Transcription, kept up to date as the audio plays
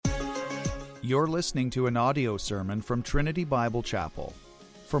You're listening to an audio sermon from Trinity Bible Chapel.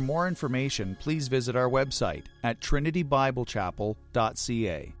 For more information, please visit our website at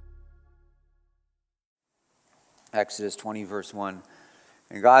trinitybiblechapel.ca. Exodus 20, verse 1.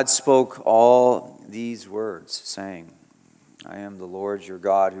 And God spoke all these words, saying, I am the Lord your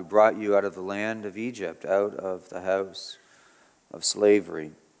God, who brought you out of the land of Egypt, out of the house of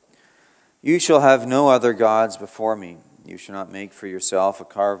slavery. You shall have no other gods before me. You shall not make for yourself a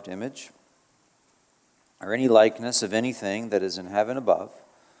carved image, or any likeness of anything that is in heaven above,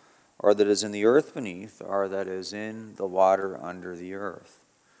 or that is in the earth beneath, or that is in the water under the earth.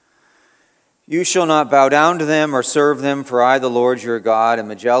 You shall not bow down to them or serve them, for I, the Lord your God,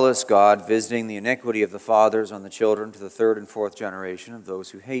 am a jealous God, visiting the iniquity of the fathers on the children to the third and fourth generation of those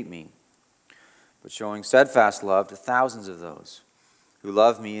who hate me, but showing steadfast love to thousands of those who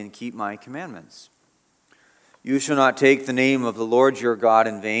love me and keep my commandments. You shall not take the name of the Lord your God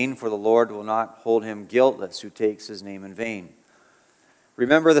in vain, for the Lord will not hold him guiltless who takes his name in vain.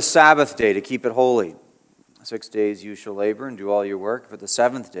 Remember the Sabbath day to keep it holy. 6 days you shall labor and do all your work, but the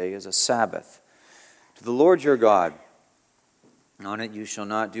seventh day is a Sabbath to the Lord your God. On it you shall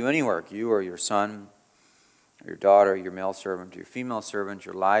not do any work, you or your son, or your daughter, your male servant, your female servant,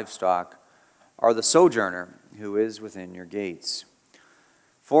 your livestock, or the sojourner who is within your gates.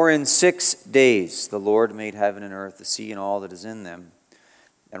 For in 6 days the Lord made heaven and earth, the sea and all that is in them,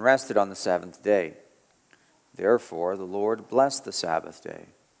 and rested on the seventh day. Therefore the Lord blessed the Sabbath day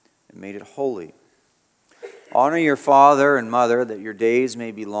and made it holy. Honor your father and mother, that your days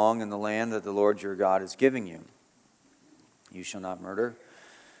may be long in the land that the Lord your God is giving you. You shall not murder.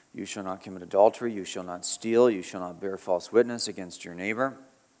 You shall not commit adultery. You shall not steal. You shall not bear false witness against your neighbor.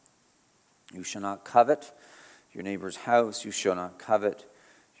 You shall not covet your neighbor's house. You shall not covet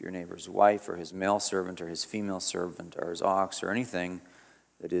your neighbor's wife, or his male servant, or his female servant, or his ox, or anything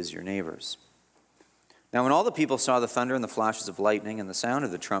that is your neighbor's. Now when all the people saw the thunder and the flashes of lightning and the sound of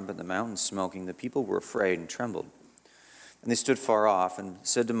the trumpet and the mountain smoking, the people were afraid and trembled. And they stood far off and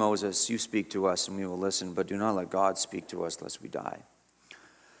said to Moses, You speak to us and we will listen, but do not let God speak to us lest we die.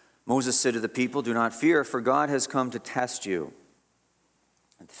 Moses said to the people, Do not fear, for God has come to test you.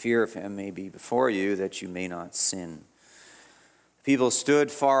 And the fear of him may be before you, that you may not sin. The people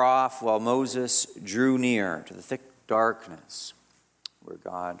stood far off while Moses drew near to the thick darkness where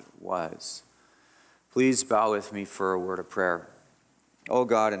God was. Please bow with me for a word of prayer. O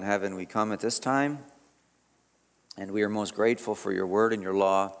God in heaven, we come at this time, and we are most grateful for your word and your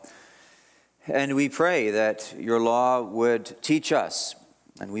law. And we pray that your law would teach us,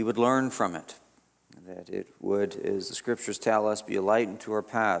 and we would learn from it, that it would, as the scriptures tell us, be a light into our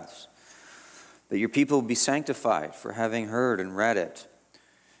paths, that your people would be sanctified for having heard and read it,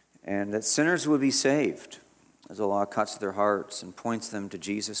 and that sinners would be saved as the law cuts their hearts and points them to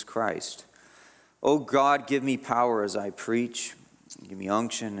Jesus Christ. O God, give me power as I preach. Give me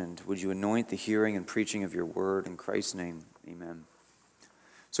unction, and would you anoint the hearing and preaching of your word in Christ's name. Amen.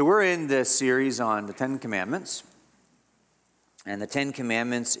 So we're in this series on the Ten Commandments, and the Ten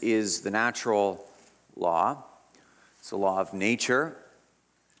Commandments is the natural law. It's the law of nature,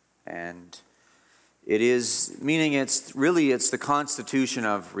 and it is, meaning it's the constitution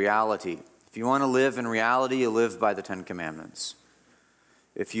of reality. If you want to live in reality, you live by the Ten Commandments.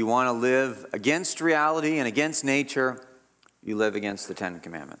 If you want to live against reality and against nature, you live against the Ten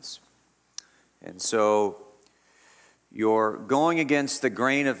Commandments. And so you're going against the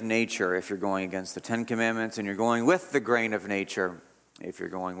grain of nature if you're going against the Ten Commandments, and you're going with the grain of nature if you're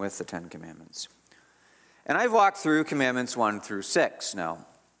going with the Ten Commandments. And I've walked through Commandments 1 through 6 now,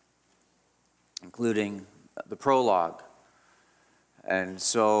 including the prologue. And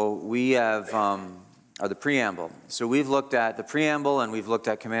so we have, or the preamble. So we've looked at the preamble and we've looked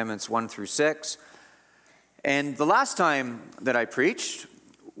at Commandments 1 through 6. And the last time that I preached,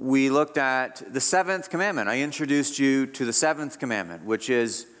 we looked at the seventh commandment. I introduced you to the seventh commandment, which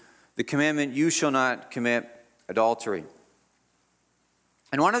is the commandment, you shall not commit adultery.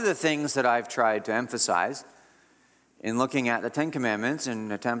 And one of the things that I've tried to emphasize in looking at the Ten Commandments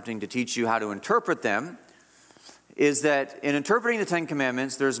and attempting to teach you how to interpret them is that in interpreting the Ten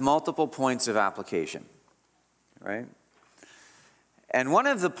Commandments, there's multiple points of application, right? And one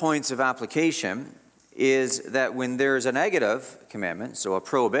of the points of application is that when there's a negative commandment, so a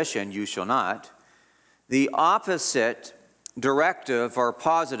prohibition, you shall not, the opposite directive or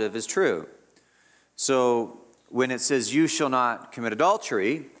positive is true. So when it says you shall not commit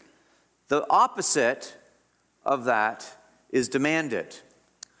adultery, the opposite of that is demanded.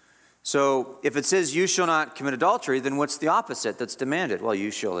 So if it says you shall not commit adultery, then what's the opposite that's demanded? Well,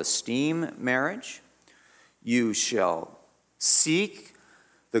 you shall esteem marriage. You shall seek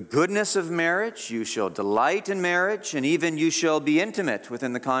the goodness of marriage, you shall delight in marriage, and even you shall be intimate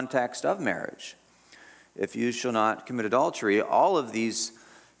within the context of marriage. If you shall not commit adultery, all of these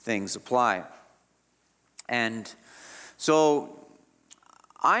things apply. And so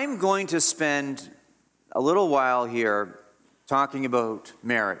I'm going to spend a little while here talking about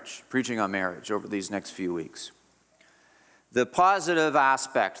marriage, preaching on marriage over these next few weeks. The positive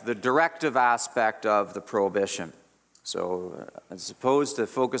aspect, the directive aspect of the prohibition. So as opposed to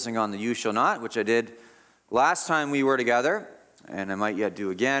focusing on the you shall not, which I did last time we were together, and I might yet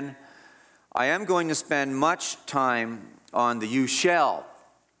do again, I am going to spend much time on the you shall.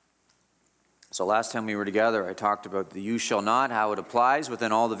 So last time we were together, I talked about the you shall not, how it applies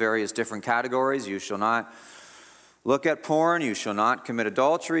within all the various different categories. You shall not look at porn, you shall not commit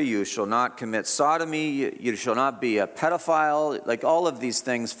adultery, you shall not commit sodomy, you shall not be a pedophile. Like all of these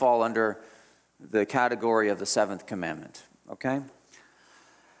things fall under the category of the seventh commandment, okay?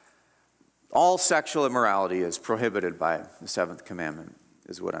 All sexual immorality is prohibited by the seventh commandment,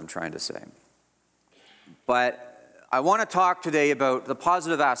 is what I'm trying to say. But I want to talk today about the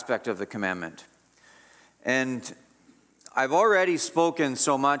positive aspect of the commandment. And I've already spoken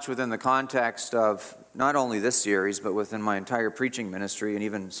so much within the context of not only this series, but within my entire preaching ministry and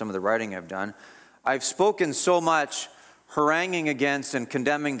even some of the writing I've done. I've spoken so much haranguing against and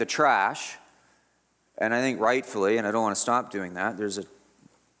condemning the trash, and I think rightfully, and I don't want to stop doing that. There's a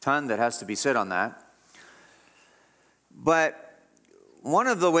ton that has to be said on that. But one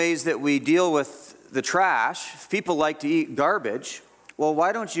of the ways that we deal with the trash, if people like to eat garbage, well,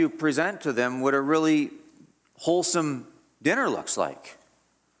 why don't you present to them what a really wholesome dinner looks like,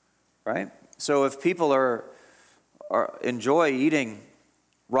 right? So if people enjoy eating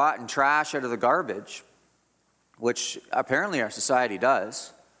rotten trash out of the garbage, which apparently our society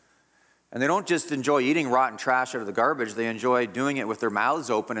does, and they don't just enjoy eating rotten trash out of the garbage, they enjoy doing it with their mouths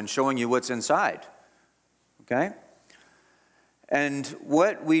open and showing you what's inside, okay? And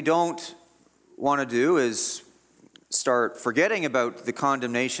what we don't want to do is start forgetting about the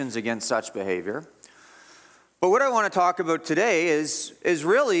condemnations against such behavior. But what I want to talk about today is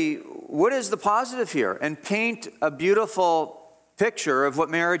really what is the positive here, and paint a beautiful picture of what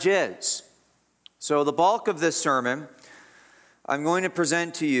marriage is. So the bulk of this sermon, I'm going to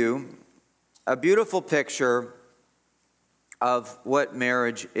present to you a beautiful picture of what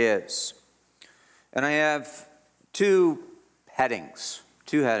marriage is. And I have two headings.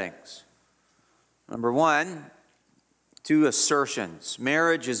 Number one, two assertions.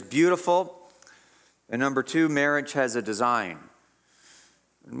 Marriage is beautiful. And number two, marriage has a design.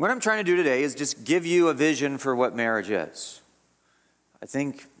 And what I'm trying to do today is just give you a vision for what marriage is. I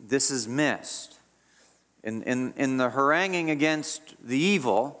think this is missed. In the haranguing against the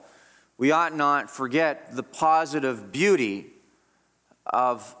evil, we ought not forget the positive beauty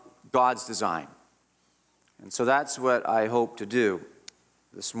of God's design. And so that's what I hope to do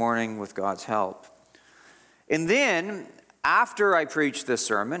this morning with God's help. And then, after I preach this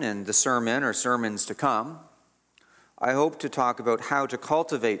sermon, and the sermon or sermons to come, I hope to talk about how to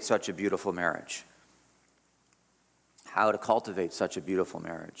cultivate such a beautiful marriage. How to cultivate such a beautiful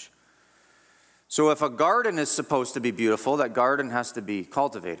marriage. So if a garden is supposed to be beautiful, that garden has to be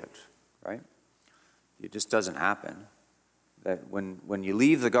cultivated, right? It just doesn't happen. That when you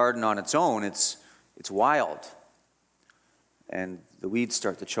leave the garden on its own, it's wild. And the weeds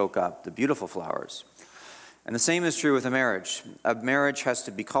start to choke up the beautiful flowers. And the same is true with a marriage. A marriage has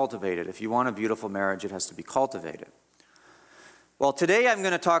to be cultivated. If you want a beautiful marriage, it has to be cultivated. Well, today I'm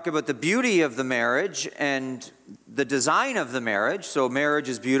going to talk about the beauty of the marriage and the design of the marriage. So marriage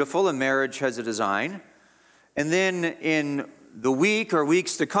is beautiful and marriage has a design. And then in the week or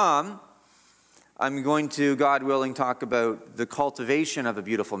weeks to come, I'm going to, God willing, talk about the cultivation of a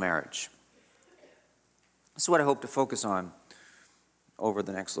beautiful marriage. This is what I hope to focus on over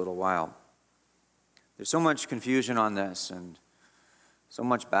the next little while. There's so much confusion on this and so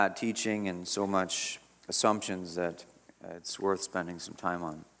much bad teaching and so much assumptions that it's worth spending some time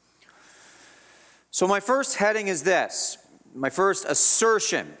on. So my first heading is this. My first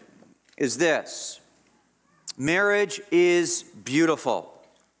assertion is this. Marriage is beautiful.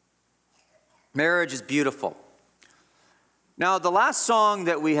 Marriage is beautiful. Now, the last song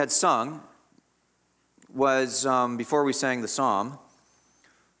that we had sung was, before we sang the psalm,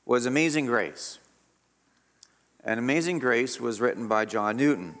 was Amazing Grace. And Amazing Grace was written by John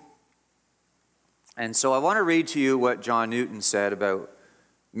Newton. And so I want to read to you what John Newton said about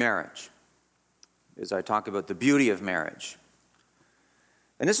marriage, as I talk about the beauty of marriage.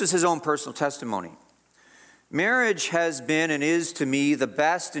 And this is his own personal testimony. Marriage has been and is to me the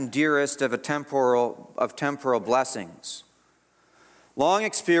best and dearest of temporal blessings. Long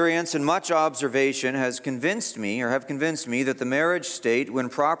experience and much observation have convinced me that the marriage state, when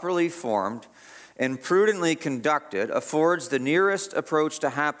properly formed and prudently conducted, affords the nearest approach to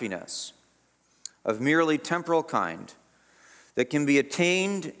happiness of merely temporal kind that can be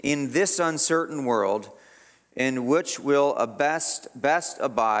attained in this uncertain world, in which will best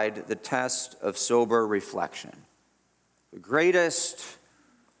abide the test of sober reflection. The greatest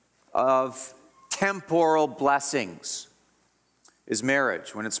of temporal blessings is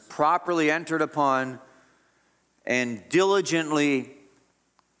marriage, when it's properly entered upon and diligently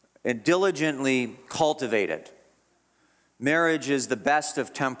cultivated. Marriage is the best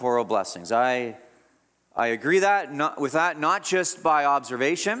of temporal blessings. I agree with that, not just by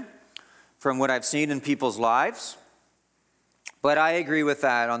observation from what I've seen in people's lives, but I agree with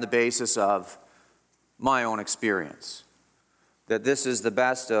that on the basis of my own experience, that this is the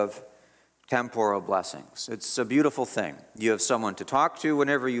best of temporal blessings. It's a beautiful thing. You have someone to talk to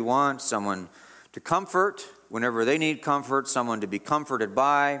whenever you want, someone to comfort whenever they need comfort, someone to be comforted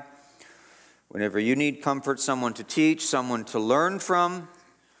by. Whenever you need comfort, someone to teach, someone to learn from,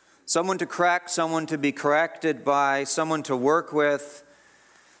 someone to correct, someone to be corrected by, someone to work with,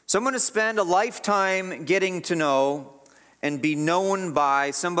 someone to spend a lifetime getting to know and be known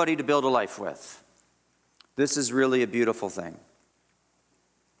by, somebody to build a life with. This is really a beautiful thing.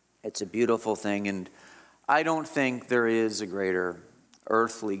 It's a beautiful thing, and I don't think there is a greater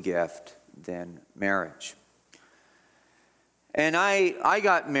earthly gift than marriage. And I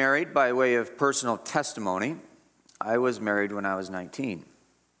got married by way of personal testimony. I was married when I was 19.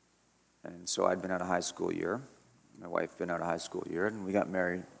 And so I'd been out of high school year. My wife had been out of high school year, and we got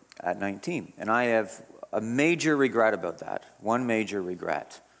married at 19. And I have a major regret about that. One major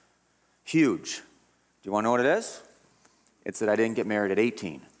regret. Huge. Do you want to know what it is? It's that I didn't get married at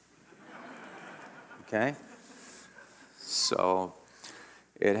 18. Okay? So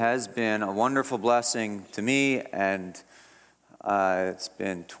it has been a wonderful blessing to me, and it's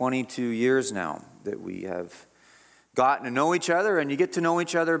been 22 years now that we have gotten to know each other, and you get to know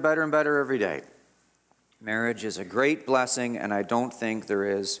each other better and better every day. Marriage is a great blessing, and I don't think there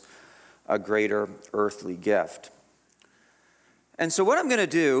is a greater earthly gift. And so what I'm going to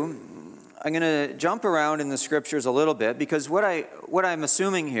do, I'm going to jump around in the scriptures a little bit, because what I'm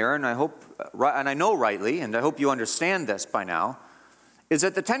assuming here, and I know rightly, and I hope you understand this by now, is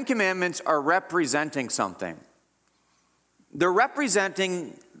that the Ten Commandments are representing something. They're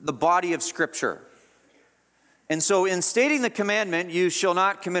representing the body of Scripture. And so in stating the commandment, you shall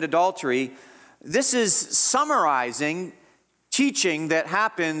not commit adultery, this is summarizing teaching that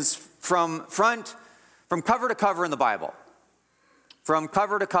happens from cover to cover in the Bible. From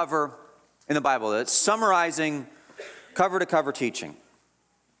cover to cover in the Bible. It's summarizing cover to cover teaching.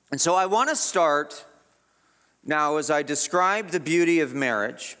 And so I want to start now, as I describe the beauty of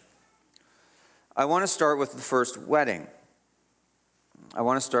marriage, I want to start with the first wedding.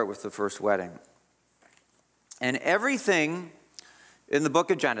 And everything in the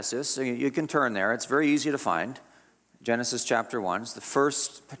book of Genesis, so you can turn there, it's very easy to find. Genesis chapter 1 is the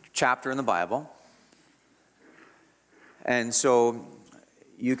first chapter in the Bible. And so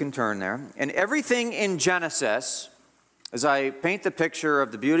you can turn there. And everything in Genesis, as I paint the picture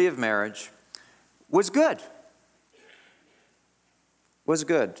of the beauty of marriage, was good.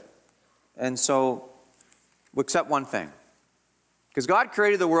 And so, except one thing. Because God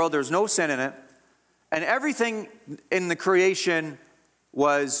created the world, there's no sin in it, and everything in the creation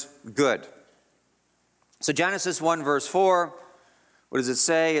was good. So Genesis 1 verse 4, what does it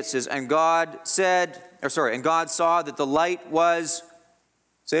say? It says, and God saw that the light was,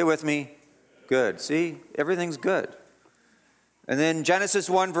 say it with me, good. See, everything's good. And then Genesis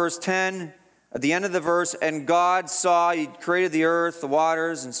 1 verse 10, at the end of the verse, and God saw, He created the earth, the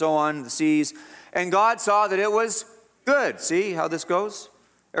waters, and so on, the seas, and God saw that it was good. See how this goes?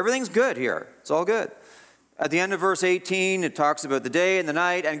 Everything's good here. It's all good. At the end of verse 18, it talks about the day and the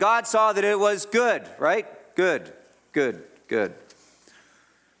night, and God saw that it was good, right? Good.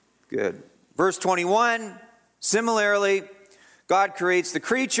 Verse 21, similarly, God creates the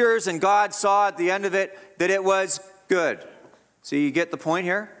creatures, and God saw at the end of it that it was good. So you get the point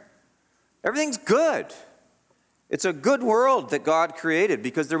here? Everything's good. It's a good world that God created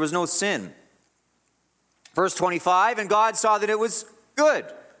because there was no sin. Verse 25, and God saw that it was good.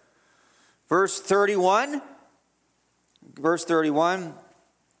 Verse 31,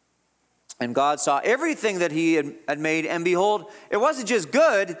 and God saw everything that He had made, and behold, it wasn't just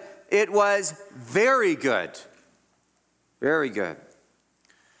good, it was very good. Very good.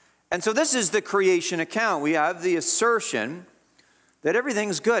 And so this is the creation account. We have the assertion that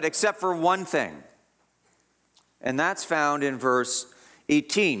everything's good except for one thing. And that's found in verse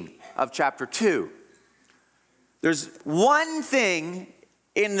 18 of chapter 2. There's one thing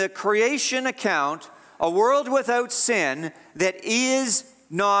in the creation account, a world without sin, that is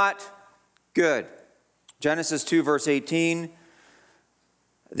not good. Genesis 2 verse 18.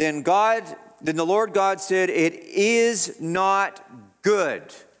 Then the Lord God said, "It is not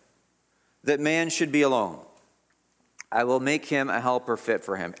good that man should be alone. I will make him a helper fit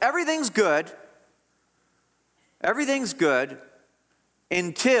for him." Everything's good. Everything's good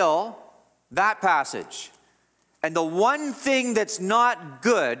until that passage. And the one thing that's not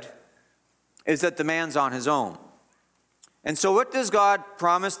good is that the man's on his own. And so what does God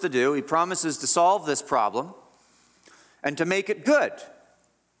promise to do? He promises to solve this problem and to make it good.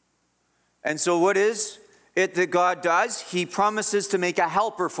 And so what is it that God does? He promises to make a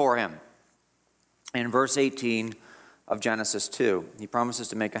helper for him. In verse 18 of Genesis 2, he promises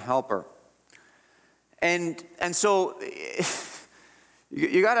to make a helper. And so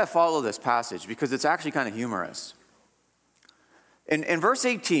you got to follow this passage because it's actually kind of humorous. In verse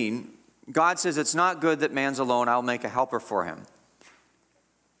 18, God says, "It's not good that man's alone. I'll make a helper for him."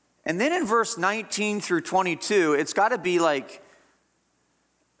 And then in verse 19 through 22, it's got to be like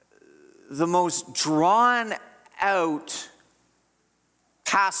the most drawn out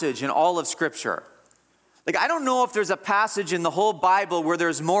passage in all of Scripture. Like, I don't know if there's a passage in the whole Bible where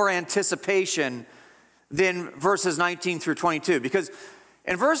there's more anticipation than verses 19 through 22. Because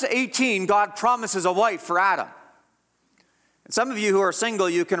in verse 18, God promises a wife for Adam. And some of you who are single,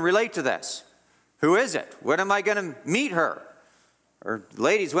 you can relate to this. Who is it? When am I going to meet her? Or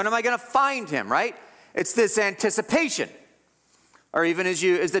ladies, when am I going to find him, right? It's this anticipation. Or even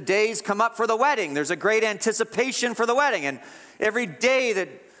as the days come up for the wedding, there's a great anticipation for the wedding. And every day that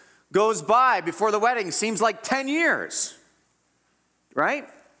goes by before the wedding seems like 10 years, right?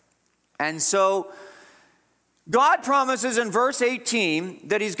 And so God promises in verse 18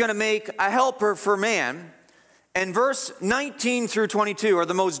 that he's going to make a helper for man. And verse 19 through 22 are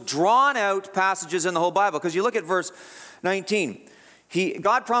the most drawn out passages in the whole Bible. Because you look at verse 19.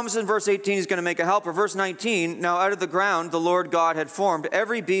 God promises in verse 18 he's going to make a helper. Verse 19, "Now out of the ground the Lord God had formed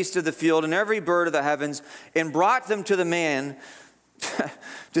every beast of the field and every bird of the heavens and brought them to the man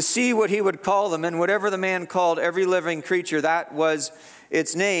to see what he would call them. And whatever the man called every living creature, that was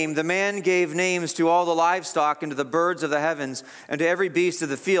its name. The man gave names to all the livestock and to the birds of the heavens and to every beast of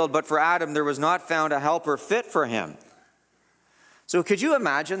the field. But for Adam there was not found a helper fit for him." So could you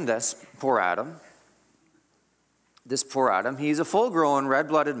imagine this poor Adam? This poor Adam, he's a full-grown,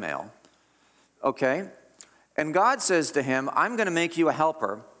 red-blooded male, okay? And God says to him, "I'm going to make you a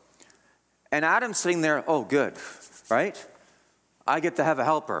helper." And Adam's sitting there, "Oh, good," right? I get to have a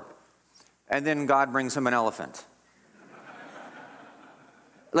helper. And then God brings him an elephant.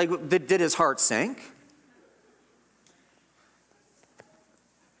 Like, did his heart sink?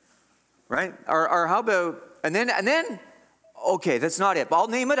 Right? Or how about, and then, okay, that's not it. But I'll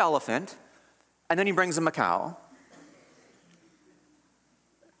name it elephant. And then he brings him a cow.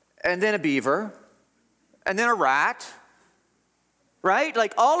 And then a beaver, and then a rat, right?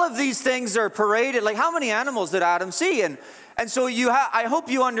 Like, all of these things are paraded. Like, how many animals did Adam see? And so I hope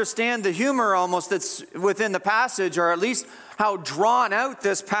you understand the humor almost that's within the passage, or at least how drawn out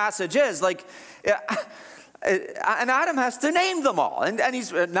this passage is. Like, and Adam has to name them all. And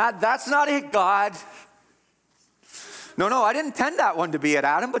he's not, "That's not it, God. No, I didn't intend that one to be it,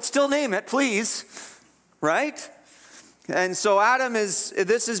 Adam, but still name it, please." Right? And so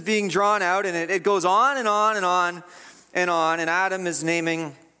this is being drawn out, and it goes on and on and on and on, and Adam is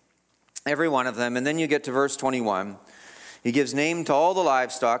naming every one of them. And then you get to verse 21. He gives name to all the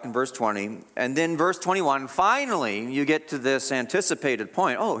livestock in verse 20. And then verse 21, finally, you get to this anticipated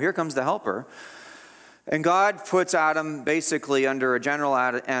point. Oh, here comes the helper. And God puts Adam basically under a general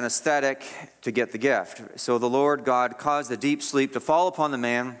anesthetic to get the gift. So the Lord God caused a deep sleep to fall upon the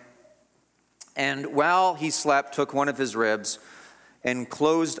man, and while he slept, took one of his ribs and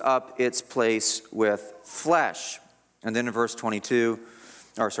closed up its place with flesh. And then in verse 22,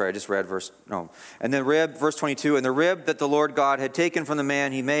 verse 22, "And the rib that the Lord God had taken from the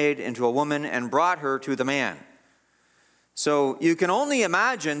man he made into a woman and brought her to the man." So you can only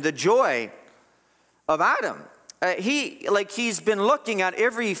imagine the joy of Adam. He's been looking at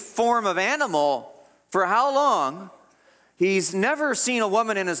every form of animal for how long? He's never seen a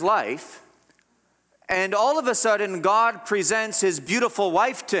woman in his life. And all of a sudden, God presents his beautiful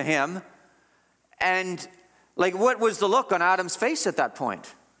wife to him. And what was the look on Adam's face at that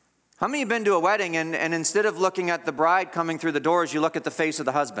point? How many have been to a wedding and instead of looking at the bride coming through the doors, you look at the face of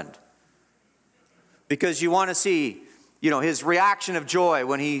the husband? Because you want to see, his reaction of joy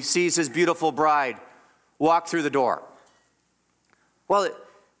when he sees his beautiful bride walk through the door. Well,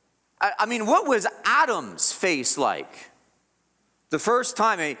 I mean, what was Adam's face like? The first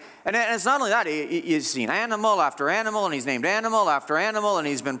time, and it's not only that, you've seen animal after animal, and he's named animal after animal, and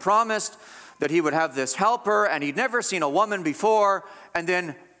he's been promised that he would have this helper, and he'd never seen a woman before, and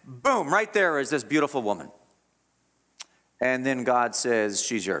then, boom, right there is this beautiful woman. And then God says,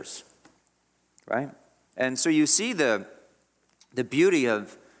 she's yours, right? And so you see the beauty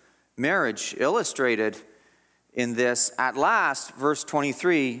of marriage illustrated in this. At last, verse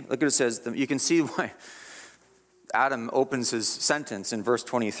 23, look what it says. You can see why Adam opens his sentence in verse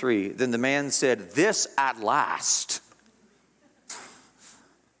 23. Then the man said, this at last,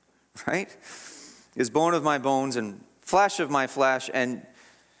 right, is bone of my bones and flesh of my flesh, and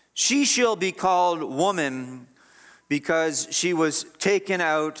she shall be called woman because she was taken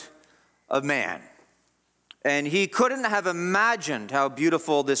out of man. And he couldn't have imagined how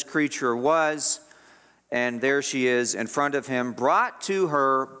beautiful this creature was. And there she is in front of him, brought to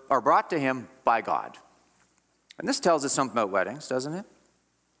him by God. And this tells us something about weddings, doesn't it?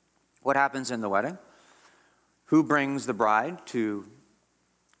 What happens in the wedding? Who brings the bride to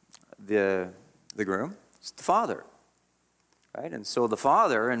the groom? It's the father, right? And so the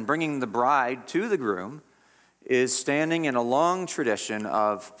father, in bringing the bride to the groom, is standing in a long tradition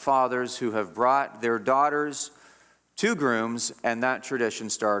of fathers who have brought their daughters to grooms, and that tradition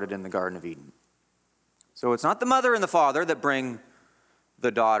started in the Garden of Eden. So it's not the mother and the father that bring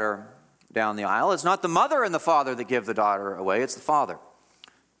the daughter down the aisle. It's not the mother and the father that give the daughter away. It's the father,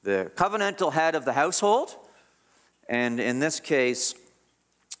 the covenantal head of the household. And in this case,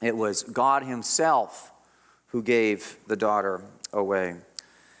 it was God himself who gave the daughter away.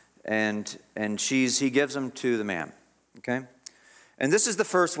 And he gives them to the man. Okay? And this is the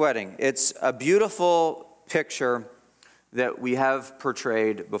first wedding. It's a beautiful picture that we have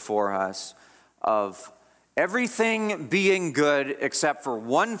portrayed before us of everything being good except for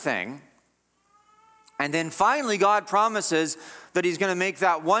one thing. And then finally, God promises that he's going to make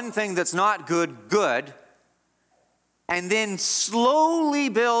that one thing that's not good, good. And then slowly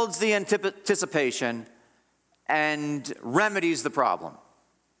builds the anticipation and remedies the problem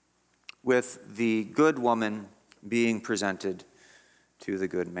with the good woman being presented to the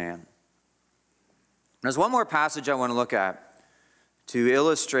good man. There's one more passage I want to look at to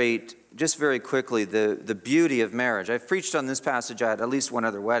illustrate just very quickly the beauty of marriage. I've preached on this passage at least one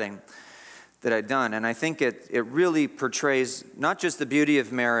other wedding that I'd done, and I think it really portrays not just the beauty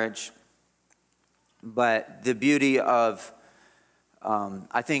of marriage, but the beauty of,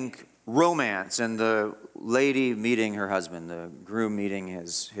 I think, romance and the lady meeting her husband, the groom meeting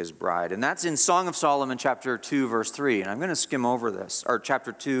his bride. And that's in Song of Solomon, chapter 2, verse 3. And I'm going to skim over this, or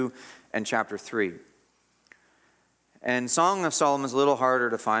chapter 2 and chapter 3. And Song of Solomon is a little harder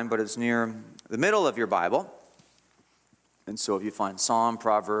to find, but it's near the middle of your Bible. And so if you find Psalm,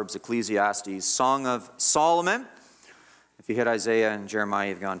 Proverbs, Ecclesiastes, Song of Solomon, if you hit Isaiah and Jeremiah,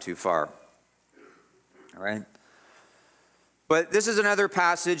 you've gone too far. All right? But this is another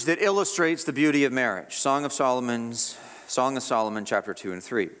passage that illustrates the beauty of marriage. Song of Solomon, chapter 2 and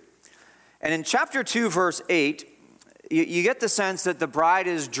 3. And in chapter 2, verse 8, you get the sense that the bride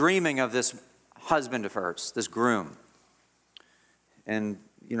is dreaming of this husband of hers, this groom. And,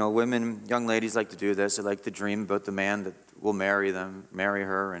 women, young ladies like to do this. They like to dream about the man that will marry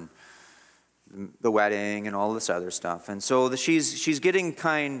her, and the wedding and all this other stuff. And so she's getting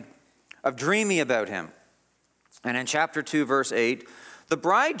kind of dreamy about him. And in chapter 2, verse 8, the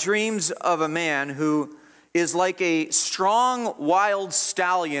bride dreams of a man who is like a strong wild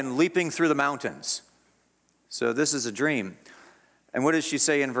stallion leaping through the mountains. So this is a dream. And what does she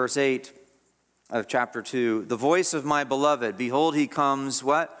say in verse 8 of chapter 2? The voice of my beloved, behold, he comes,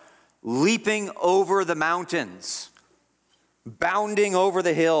 what? Leaping over the mountains, bounding over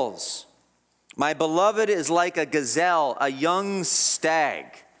the hills. My beloved is like a gazelle, a young stag,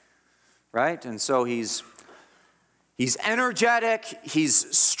 right? And so he's energetic,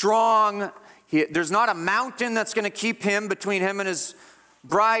 he's strong. There's not a mountain that's going to keep him between him and his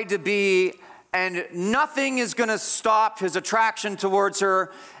bride-to-be, and nothing is going to stop his attraction towards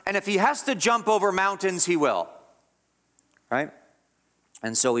her. And if he has to jump over mountains, he will, right?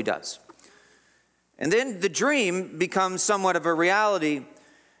 And so he does. And then the dream becomes somewhat of a reality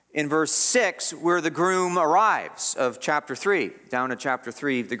in verse 6, where the groom arrives of chapter 3. Down to chapter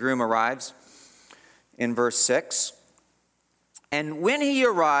 3, the groom arrives in verse 6. And when he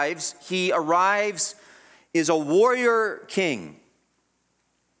arrives is a warrior king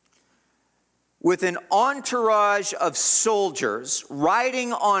with an entourage of soldiers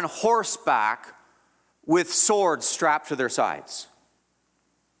riding on horseback with swords strapped to their sides.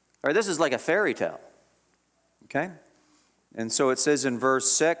 All right, this is like a fairy tale, okay? And so it says in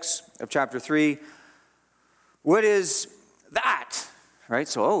verse 6 of chapter 3, what is that? Right?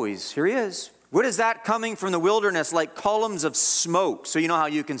 So, here he is. What is that coming from the wilderness like columns of smoke? So you know how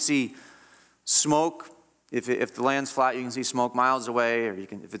you can see smoke? If the land's flat, you can see smoke miles away, or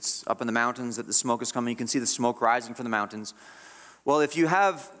if it's up in the mountains that the smoke is coming, you can see the smoke rising from the mountains. Well, if you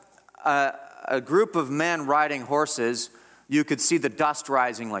have a group of men riding horses, you could see the dust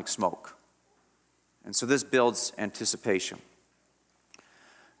rising like smoke. And so this builds anticipation.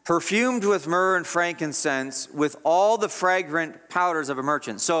 Perfumed with myrrh and frankincense, with all the fragrant powders of a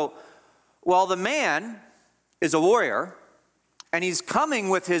merchant. So while the man is a warrior, and he's coming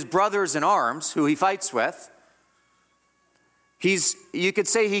with his brothers in arms, who he fights with, you could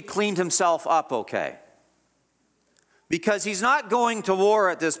say he cleaned himself up okay. Because he's not going to war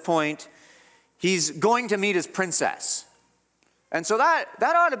at this point, he's going to meet his princess. And so that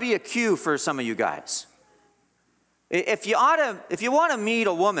ought to be a cue for some of you guys. If you want to meet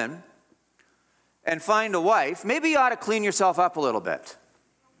a woman and find a wife, maybe you ought to clean yourself up a little bit.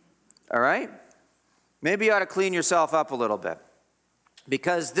 All right? Maybe you ought to clean yourself up a little bit.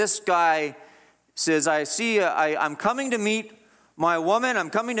 Because this guy says, I'm coming to meet my woman, I'm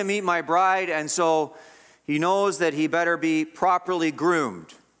coming to meet my bride, and so he knows that he better be properly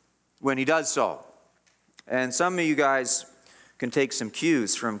groomed when he does so. And some of you guys can take some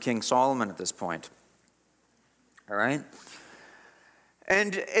cues from King Solomon at this point. All right?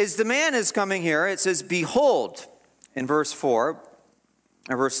 And as the man is coming here, it says, behold, in verse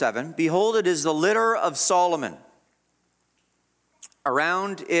 7, behold, it is the litter of Solomon.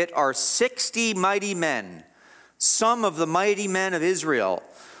 Around it are 60 mighty men, some of the mighty men of Israel,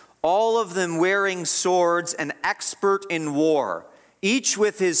 all of them wearing swords and expert in war, each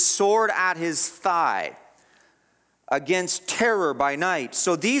with his sword at his thigh, against terror by night.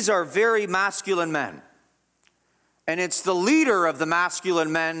 So these are very masculine men. And it's the leader of the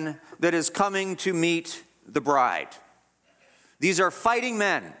masculine men that is coming to meet the bride. These are fighting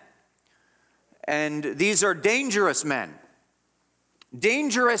men. And these are dangerous men.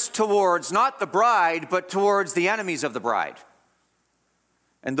 Dangerous towards not the bride, but towards the enemies of the bride.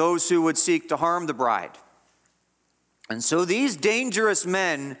 And those who would seek to harm the bride. And so these dangerous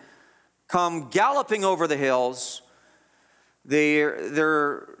men come galloping over the hills.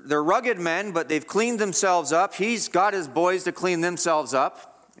 They're rugged men, but they've cleaned themselves up. He's got his boys to clean themselves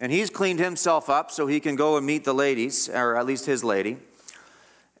up. And he's cleaned himself up so he can go and meet the ladies, or at least his lady.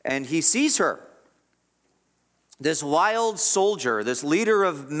 And he sees her. This wild soldier, this leader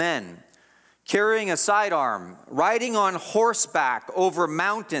of men, carrying a sidearm, riding on horseback over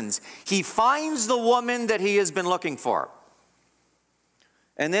mountains. He finds the woman that he has been looking for.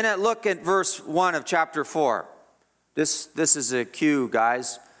 And then look at verse 1 of chapter 4. This is a cue,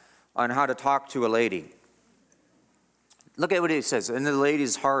 guys, on how to talk to a lady. Look at what he says. And the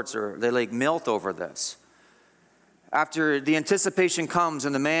ladies' hearts they like melt over this. After the anticipation comes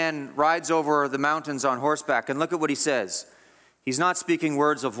and the man rides over the mountains on horseback, and look at what he says. He's not speaking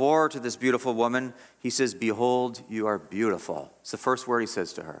words of war to this beautiful woman. He says, behold, you are beautiful. It's the first word he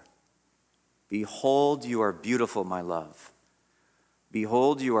says to her. Behold, you are beautiful, my love.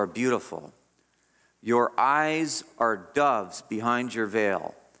 Behold, you are beautiful. Your eyes are doves behind your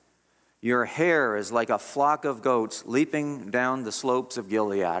veil. Your hair is like a flock of goats leaping down the slopes of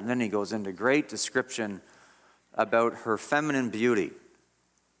Gilead. And then he goes into great description about her feminine beauty.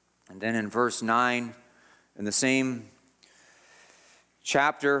 And then in verse 9, in the same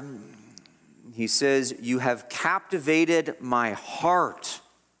chapter, he says, you have captivated my heart.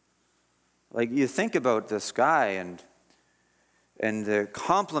 Like, you think about this guy and the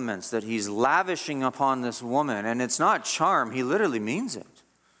compliments that he's lavishing upon this woman, and it's not charm, he literally means it.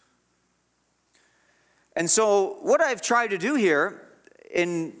 And so what I've tried to do here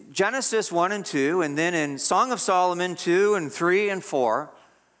in Genesis 1 and 2, and then in Song of Solomon 2 and 3 and 4,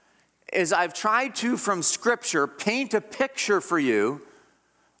 is I've tried to, from Scripture, paint a picture for you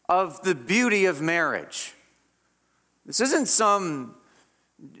of the beauty of marriage. This isn't some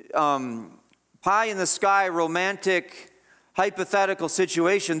pie-in-the-sky romantic hypothetical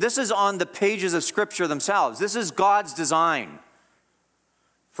situation. This is on the pages of Scripture themselves. This is God's design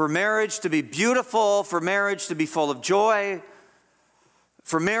for marriage to be beautiful, for marriage to be full of joy,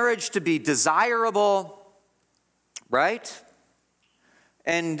 for marriage to be desirable, right?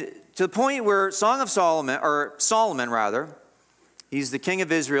 And to the point where Solomon, he's the king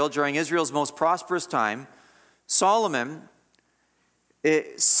of Israel during Israel's most prosperous time. Solomon,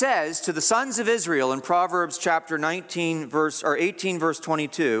 it says to the sons of Israel in Proverbs chapter 18 verse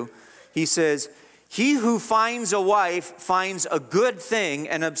 22, he says, he who finds a wife finds a good thing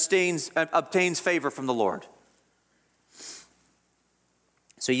and obtains favor from the Lord.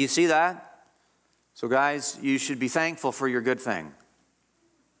 So you see that? So guys, you should be thankful for your good thing.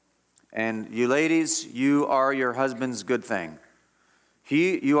 And you ladies, you are your husband's good thing.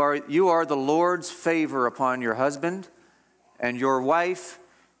 You are the Lord's favor upon your husband, and your wife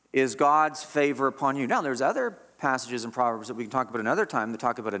is God's favor upon you. Now, there's other passages in Proverbs that we can talk about another time that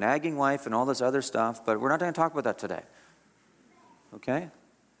talk about a nagging wife and all this other stuff, but we're not going to talk about that today. Okay?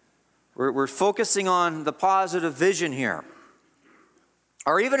 We're focusing on the positive vision here.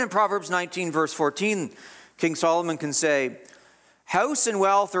 Or even in Proverbs 19, verse 14, King Solomon can say, house and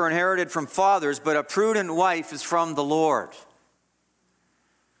wealth are inherited from fathers, but a prudent wife is from the Lord.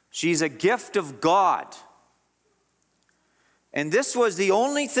 She's a gift of God. And this was the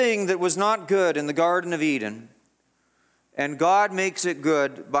only thing that was not good in the Garden of Eden. And God makes it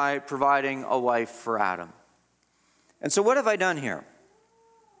good by providing a wife for Adam. And so what have I done here?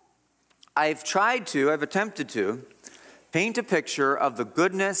 I've attempted to paint a picture of the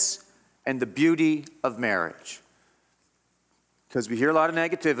goodness and the beauty of marriage. Because we hear a lot of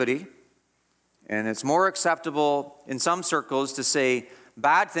negativity, and it's more acceptable in some circles to say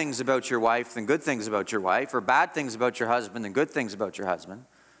bad things about your wife than good things about your wife, or bad things about your husband than good things about your husband.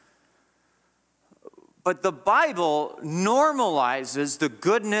 But the Bible normalizes the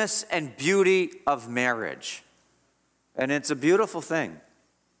goodness and beauty of marriage. And it's a beautiful thing.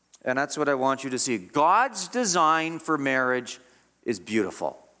 And that's what I want you to see. God's design for marriage is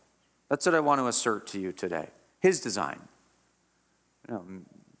beautiful. That's what I want to assert to you today. His design. You know,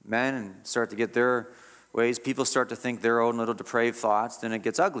 men start to get their ways. People start to think their own little depraved thoughts. Then it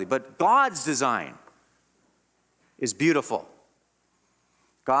gets ugly. But God's design is beautiful.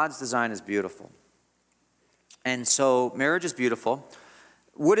 God's design is beautiful. And so marriage is beautiful.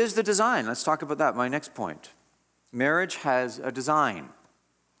 What is the design? Let's talk about that. My next point. Marriage has a design.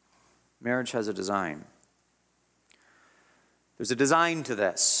 Marriage has a design. There's a design to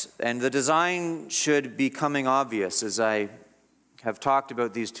this. And the design should be coming obvious as I have talked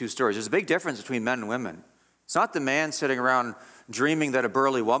about these two stories. There's a big difference between men and women. It's not the man sitting around dreaming that a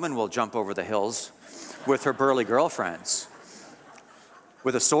burly woman will jump over the hills with her burly girlfriends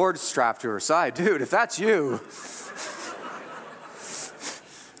with a sword strapped to her side. Dude, if that's you,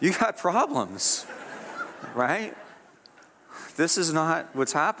 you got problems, right? This is not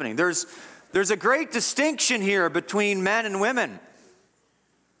what's happening. There's a great distinction here between men and women.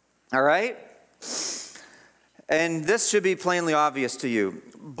 All right? And this should be plainly obvious to you.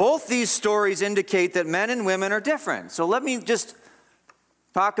 Both these stories indicate that men and women are different. So let me just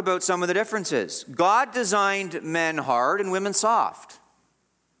talk about some of the differences. God designed men hard and women soft.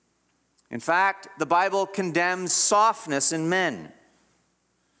 In fact, the Bible condemns softness in men.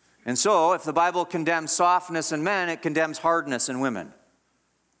 And so, if the Bible condemns softness in men, it condemns hardness in women.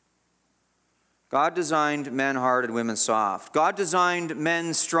 God designed men hard and women soft. God designed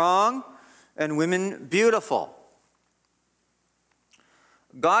men strong and women beautiful.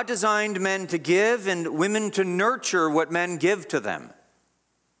 God designed men to give and women to nurture what men give to them.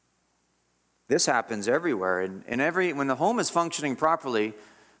 This happens everywhere. When the home is functioning properly,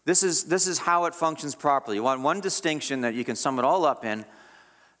 this is how it functions properly. You want one distinction that you can sum it all up in.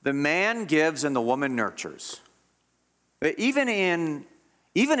 The man gives and the woman nurtures. Even in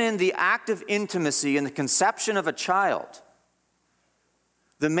the act of intimacy and the conception of a child,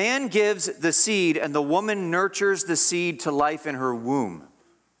 the man gives the seed and the woman nurtures the seed to life in her womb.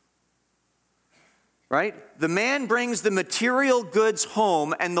 Right? The man brings the material goods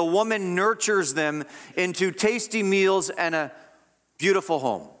home and the woman nurtures them into tasty meals and a beautiful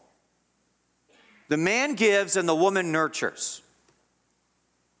home. The man gives and the woman nurtures.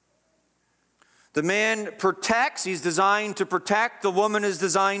 The man protects, he's designed to protect. The woman is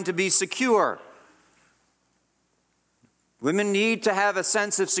designed to be secure. Women need to have a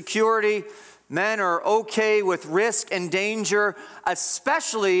sense of security. Men are okay with risk and danger,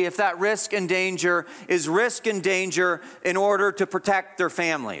 especially if that risk and danger is risk and danger in order to protect their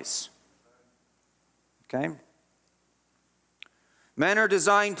families. Okay? Men are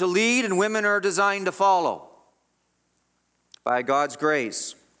designed to lead and women are designed to follow by God's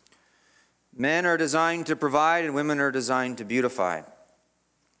grace. Men are designed to provide and women are designed to beautify.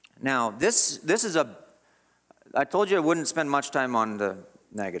 Now, this is I told you I wouldn't spend much time on the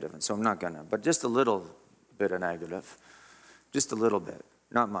negative, and so I'm not gonna, but just a little bit of negative. Just a little bit,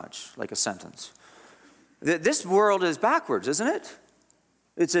 not much, like a sentence. This world is backwards, isn't it?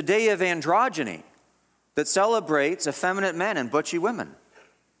 It's a day of androgyny that celebrates effeminate men and butchy women.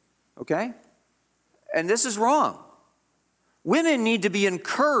 Okay? And this is wrong. Women need to be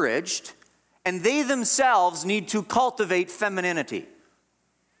encouraged, and they themselves need to cultivate femininity.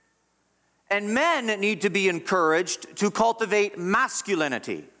 And men need to be encouraged to cultivate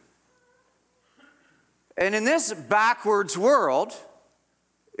masculinity. And in this backwards world,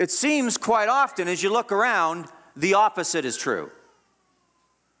 it seems quite often as you look around, the opposite is true.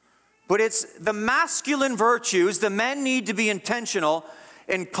 But it's the masculine virtues, the men need to be intentional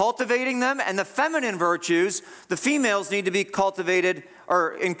in cultivating them, and the feminine virtues, the females need to be cultivated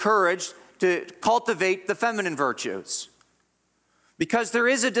or encouraged to cultivate the feminine virtues. Because there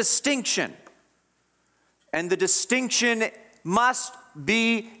is a distinction, and the distinction must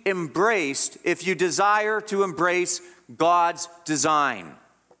be embraced if you desire to embrace God's design.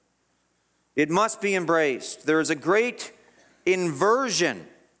 It must be embraced. There is a great inversion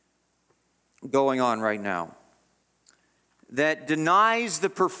going on right now that denies the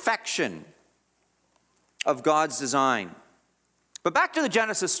perfection of God's design. But back to the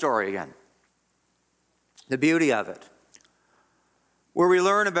Genesis story again. The beauty of it, where we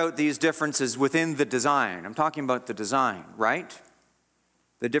learn about these differences within the design. I'm talking about the design, right?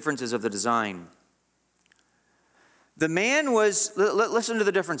 The differences of the design. The man was, listen to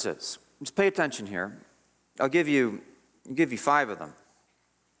the differences. Just pay attention here. I'll give you 5 of them.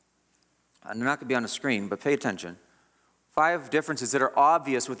 And they're not going to be on the screen, but pay attention. 5 differences that are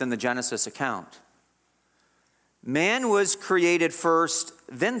obvious within the Genesis account. Man was created first,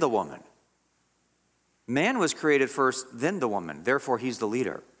 then the woman. Man was created first, then the woman. Therefore, he's the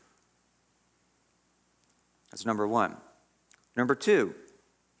leader. That's number 1. Number 2,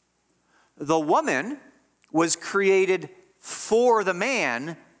 the woman was created for the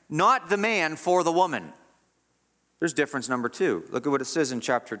man, not the man for the woman. There's difference number 2. Look at what it says in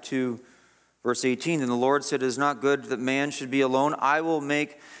chapter 2, verse 18. And the Lord said, it is not good that man should be alone. I will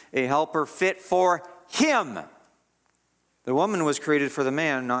make a helper fit for him. The woman was created for the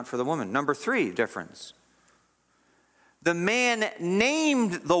man, not for the woman. Number 3 difference. The man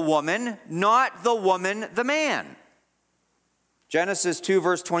named the woman, not the woman the man. Genesis 2,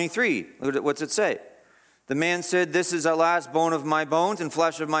 verse 23. Look at what's it say. The man said, this is at last bone of my bones and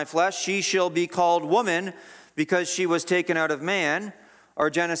flesh of my flesh. She shall be called woman because she was taken out of man. Or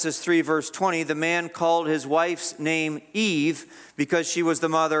Genesis 3, verse 20. The man called his wife's name Eve because she was the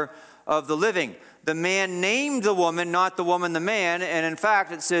mother of the living. The man named the woman, not the woman the man. And in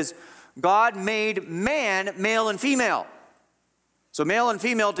fact, it says, God made man male and female. So male and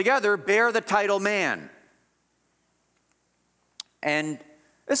female together bear the title man. And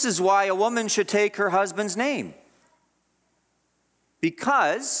this is why a woman should take her husband's name.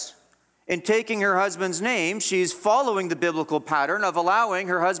 Because in taking her husband's name, she's following the biblical pattern of allowing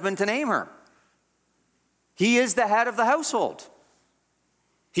her husband to name her. He is the head of the household.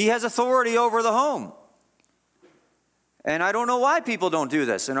 He has authority over the home. And I don't know why people don't do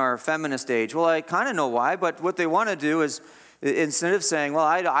this in our feminist age. Well, I kind of know why, but what they want to do is, instead of saying, well,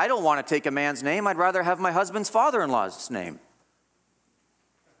 I don't want to take a man's name, I'd rather have my husband's father-in-law's name.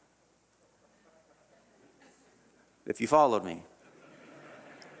 If you followed me.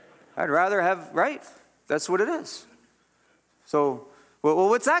 I'd rather have, right? That's what it is. So, well,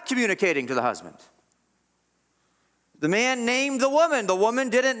 what's that communicating to the husband? The man named the woman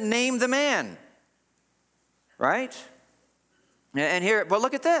didn't name the man. Right? And here, but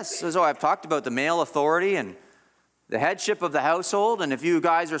look at this. So I've talked about the male authority and the headship of the household. And if you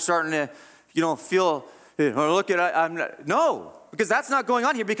guys are starting to, feel, look at, no, because that's not going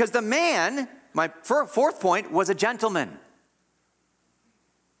on here. Because the man, my fourth point, was a gentleman.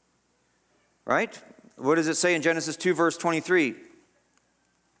 Right? What does it say in Genesis 2, verse 23?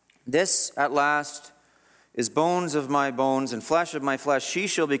 This at last is bones of my bones and flesh of my flesh. She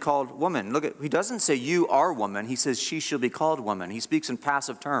shall be called woman. Look, he doesn't say you are woman. He says she shall be called woman. He speaks in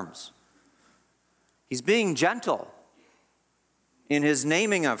passive terms. He's being gentle in his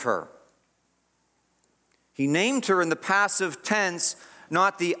naming of her. He named her in the passive tense,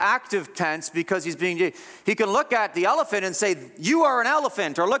 not the active tense, because he can look at the elephant and say, you are an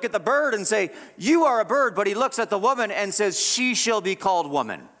elephant, or look at the bird and say, you are a bird, but he looks at the woman and says, she shall be called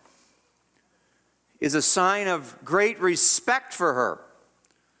woman. Is a sign of great respect for her.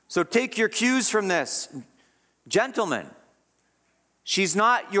 So take your cues from this. Gentlemen, she's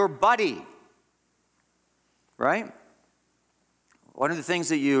not your buddy. Right? One of the things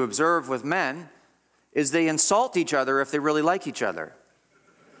that you observe with men is they insult each other if they really like each other.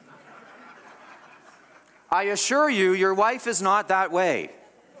 I assure you, your wife is not that way.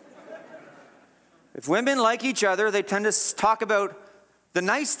 If women like each other, they tend to talk about the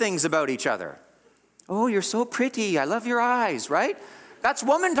nice things about each other. Oh, you're so pretty. I love your eyes, right? That's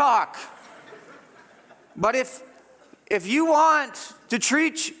woman talk. But if you want to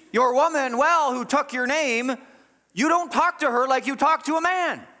treat your woman well who took your name, you don't talk to her like you talk to a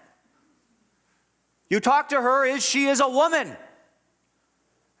man. You talk to her as she is a woman.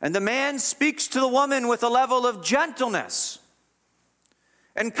 And the man speaks to the woman with a level of gentleness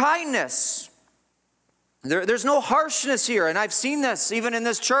and kindness. There's no harshness here. And I've seen this even in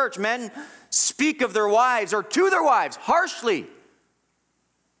this church. Men speak of their wives or to their wives harshly.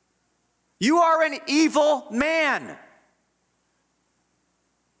 You are an evil man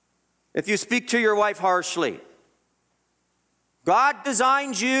if you speak to your wife harshly. God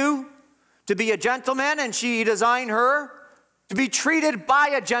designed you to be a gentleman, and He designed her to be treated by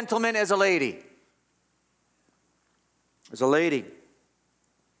a gentleman as a lady. As a lady.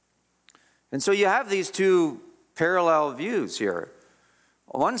 And so you have these two parallel views here.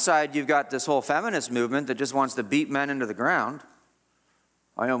 On one side, you've got this whole feminist movement that just wants to beat men into the ground.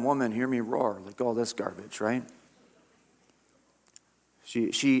 I am woman, hear me roar, like all this garbage, right?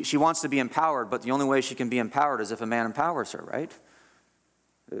 She wants to be empowered, but the only way she can be empowered is if a man empowers her, right?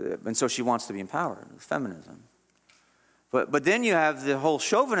 And so she wants to be empowered, feminism. But then you have the whole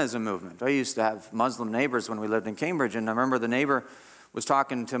chauvinism movement. I used to have Muslim neighbors when we lived in Cambridge, and I remember the neighbor was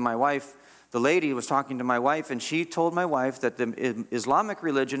talking to my wife. The lady was talking to my wife, and she told my wife that the Islamic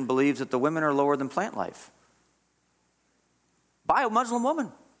religion believes that the women are lower than plant life. By a Muslim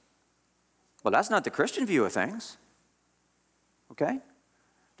woman. Well, that's not the Christian view of things. Okay?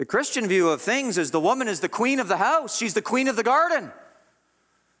 The Christian view of things is the woman is the queen of the house. She's the queen of the garden.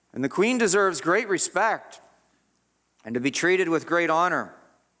 And the queen deserves great respect and to be treated with great honor.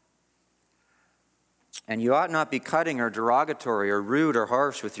 And you ought not be cutting or derogatory or rude or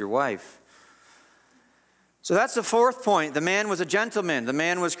harsh with your wife. So that's the fourth point. The man was a gentleman. The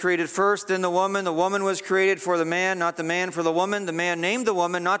man was created first, then the woman. The woman was created for the man, not the man for the woman. The man named the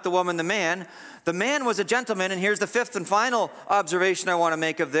woman, not the woman the man. The man was a gentleman, and here's the fifth and final observation I want to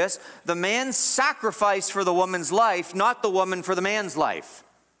make of this. The man sacrificed for the woman's life, not the woman for the man's life.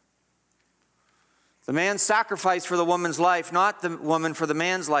 The man sacrificed for the woman's life, not the woman for the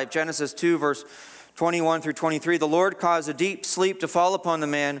man's life. Genesis 2, verse 21 through 23. The Lord caused a deep sleep to fall upon the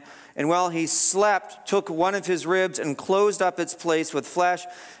man, and while he slept, took one of his ribs and closed up its place with flesh.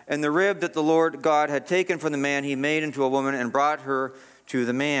 And the rib that the Lord God had taken from the man, he made into a woman and brought her to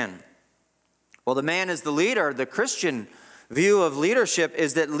the man. Well, the man is the leader. The Christian view of leadership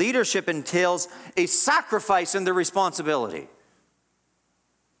is that leadership entails a sacrifice in the responsibility.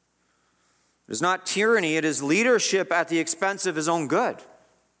 It is not tyranny, it is leadership at the expense of his own good.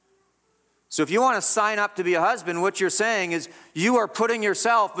 So if you want to sign up to be a husband, what you're saying is you are putting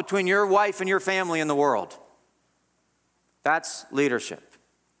yourself between your wife and your family and the world. That's leadership.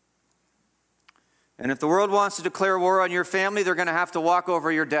 And if the world wants to declare war on your family, they're going to have to walk over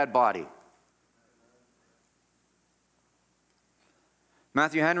your dead body.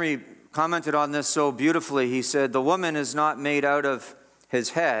 Matthew Henry commented on this so beautifully. He said, "The woman is not made out of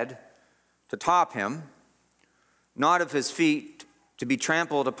his head to top him, not of his feet to be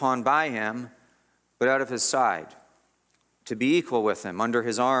trampled upon by him, but out of his side, to be equal with him, under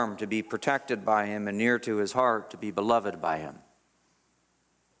his arm, to be protected by him, and near to his heart, to be beloved by him."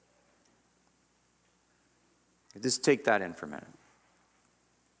 Just take that in for a minute.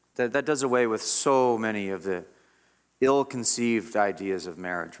 That does away with so many of the ill-conceived ideas of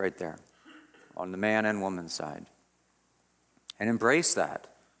marriage right there, on the man and woman's side. And embrace that.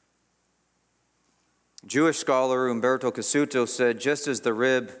 Jewish scholar Umberto Cassuto said, "Just as the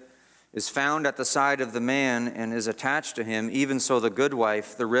rib is found at the side of the man and is attached to him, even so the good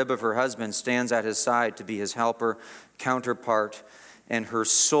wife, the rib of her husband, stands at his side to be his helper, counterpart, and her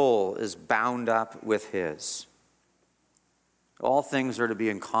soul is bound up with his." All things are to be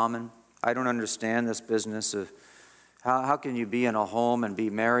in common. I don't understand this business of how can you be in a home and be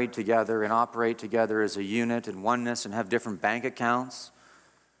married together and operate together as a unit and oneness and have different bank accounts.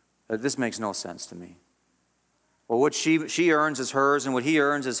 This makes no sense to me. Well, what she earns is hers and what he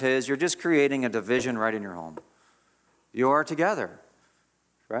earns is his. You're just creating a division right in your home. You are together,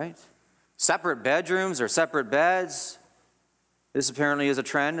 right? Separate bedrooms or separate beds. This apparently is a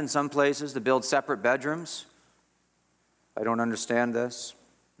trend in some places to build separate bedrooms. I don't understand this.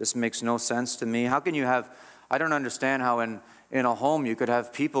 This makes no sense to me. How can you have, I don't understand how in a home you could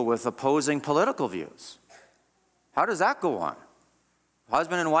have people with opposing political views. How does that go on?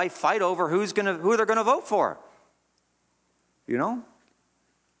 Husband and wife fight over who they're going to vote for. You know?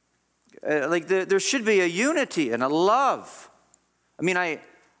 There should be a unity and a love. I mean,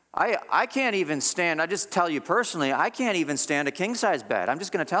 I can't even stand, I just tell you personally, I can't even stand a king-size bed. I'm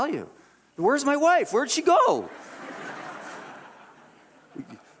just going to tell you. Where's my wife? Where'd she go?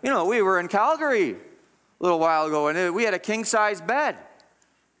 You know, we were in Calgary a little while ago, and we had a king-size bed.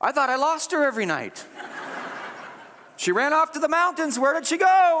 I thought I lost her every night. She ran off to the mountains. Where did she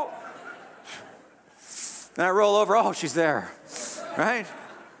go? And I roll over, oh, she's there, right?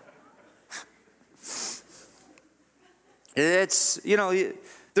 It's,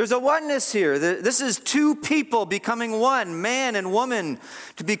 there's a oneness here. This is two people becoming one, man and woman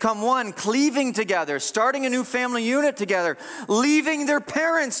to become one, cleaving together, starting a new family unit together, leaving their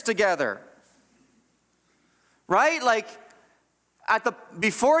parents together. Right? Like,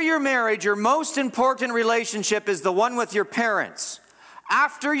 before you're married, your most important relationship is the one with your parents.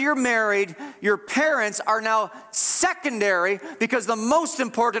 After you're married, your parents are now secondary because the most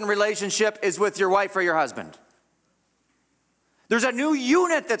important relationship is with your wife or your husband. There's a new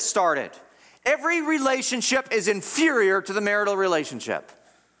unit that started. Every relationship is inferior to the marital relationship.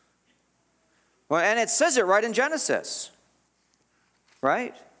 Well, and it says it right in Genesis.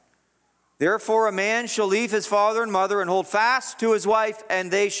 Right? Therefore a man shall leave his father and mother and hold fast to his wife,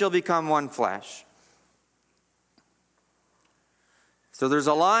 and they shall become one flesh. So there's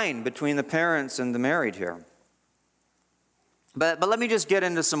a line between the parents and the married here. But let me just get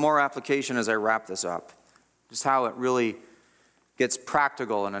into some more application as I wrap this up. Just how it really gets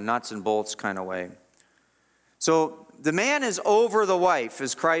practical in a nuts and bolts kind of way. So the man is over the wife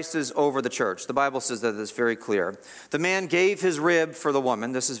as Christ is over the church. The Bible says that it's very clear. The man gave his rib for the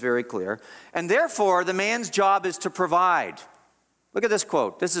woman. This is very clear. And therefore, the man's job is to provide. Look at this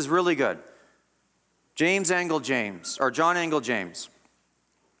quote. This is really good. John Angell James.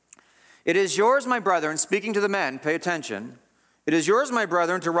 It is yours, my brethren, speaking to the men, pay attention. It is yours, my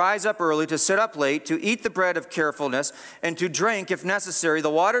brethren, to rise up early, to sit up late, to eat the bread of carefulness, and to drink, if necessary,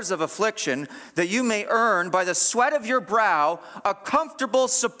 the waters of affliction, that you may earn by the sweat of your brow a comfortable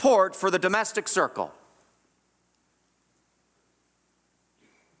support for the domestic circle.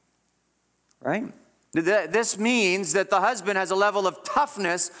 Right? This means that the husband has a level of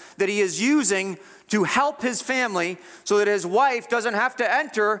toughness that he is using to help his family so that his wife doesn't have to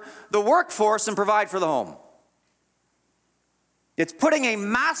enter the workforce and provide for the home. It's putting a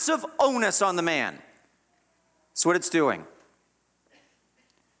massive onus on the man. That's what it's doing.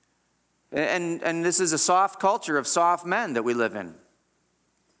 And this is a soft culture of soft men that we live in.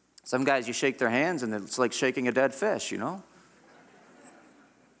 Some guys, you shake their hands and it's like shaking a dead fish,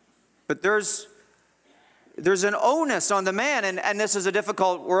 But there's an onus on the man, and this is a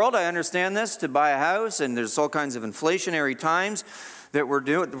difficult world. I understand this, to buy a house, and there's all kinds of inflationary times that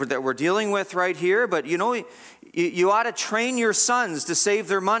we're dealing with right here. But you ought to train your sons to save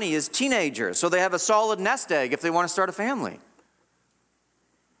their money as teenagers so they have a solid nest egg if they want to start a family.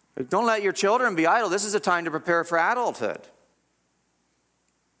 Don't let your children be idle. This is a time to prepare for adulthood.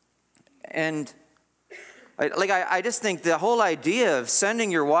 And I just think the whole idea of sending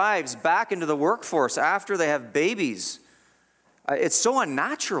your wives back into the workforce after they have babies, it's so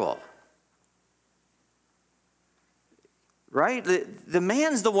unnatural. Right? The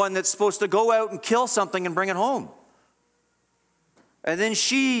man's the one that's supposed to go out and kill something and bring it home. And then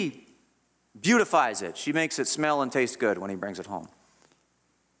she beautifies it. She makes it smell and taste good when he brings it home.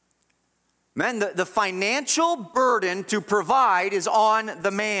 Men, the financial burden to provide is on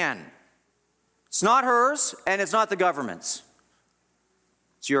the man. It's not hers, and it's not the government's.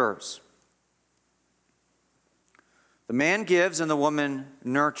 It's yours. The man gives and the woman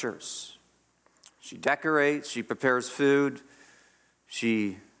nurtures. She decorates, she prepares food.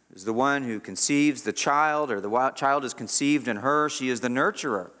 She is the one who conceives the child, or the child is conceived in her. She is the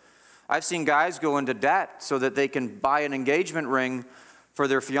nurturer. I've seen guys go into debt so that they can buy an engagement ring for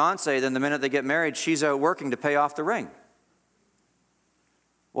their fiancée. Then the minute they get married, she's out working to pay off the ring.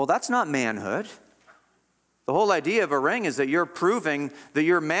 Well, that's not manhood. The whole idea of a ring is that you're proving that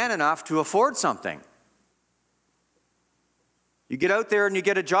you're man enough to afford something. You get out there and you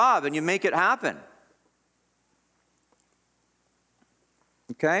get a job and you make it happen.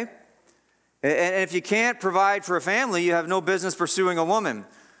 Okay? And if you can't provide for a family, you have no business pursuing a woman.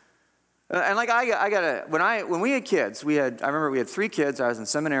 And like when we had kids, I remember we had 3 kids. I was in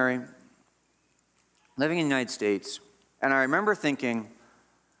seminary, living in the United States, and I remember thinking,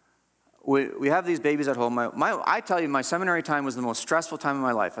 we have these babies at home. I tell you, my seminary time was the most stressful time of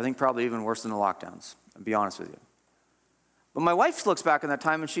my life. I think probably even worse than the lockdowns, to be honest with you. But my wife looks back on that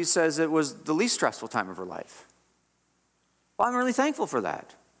time and she says it was the least stressful time of her life. Well, I'm really thankful for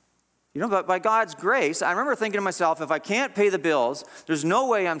that. But by God's grace, I remember thinking to myself, if I can't pay the bills, there's no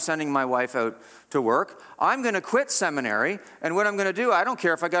way I'm sending my wife out to work. I'm going to quit seminary, and what I'm going to do, I don't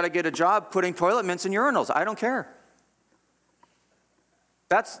care if I got to get a job putting toilet mints in urinals. I don't care.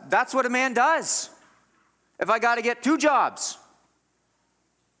 That's what a man does. If I got to get 2 jobs.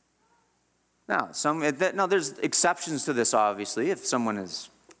 Now, there's exceptions to this, obviously. If someone is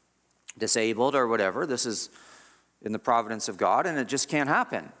disabled or whatever, this is in the providence of God, and it just can't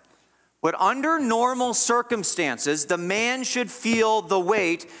happen. But under normal circumstances, the man should feel the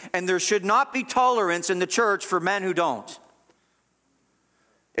weight, and there should not be tolerance in the church for men who don't.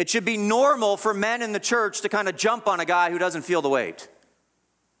 It should be normal for men in the church to kind of jump on a guy who doesn't feel the weight.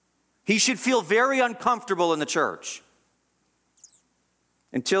 He should feel very uncomfortable in the church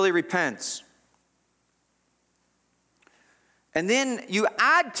until he repents. And then you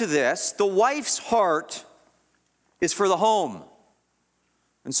add to this, the wife's heart is for the home.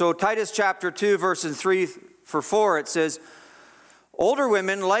 And so Titus chapter 2, verses 3-4, it says, older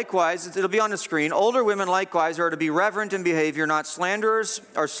women likewise, it'll be on the screen, older women likewise are to be reverent in behavior, not slanderers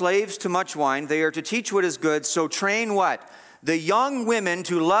or slaves to much wine. They are to teach what is good, so train what? The young women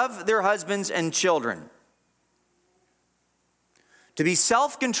to love their husbands and children. To be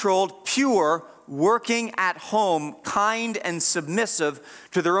self-controlled, pure, working at home, kind and submissive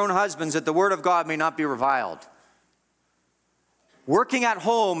to their own husbands, that the word of God may not be reviled. Working at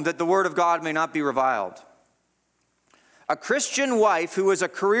home that the word of God may not be reviled. A Christian wife who is a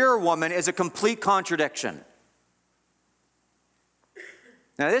career woman is a complete contradiction.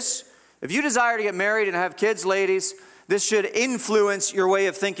 Now this, if you desire to get married and have kids, ladies, this should influence your way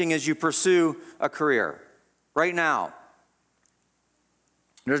of thinking as you pursue a career. Right now.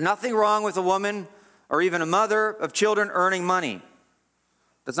 There's nothing wrong with a woman or even a mother of children earning money.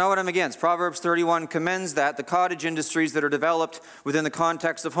 That's not what I'm against. Proverbs 31 commends that, the cottage industries that are developed within the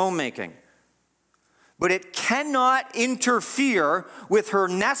context of homemaking. But it cannot interfere with her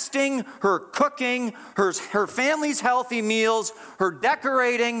nesting, her cooking, her family's healthy meals, her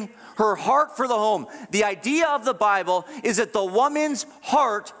decorating, her heart for the home. The idea of the Bible is that the woman's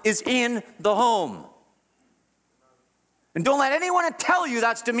heart is in the home. And don't let anyone tell you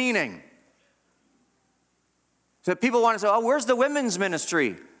that's demeaning. So people want to say, oh, where's the women's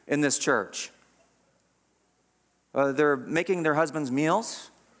ministry in this church? They're making their husbands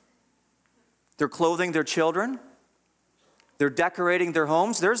meals. They're clothing their children. They're decorating their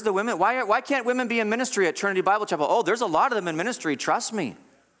homes. There's the women. Why can't women be in ministry at Trinity Bible Chapel? Oh, there's a lot of them in ministry. Trust me.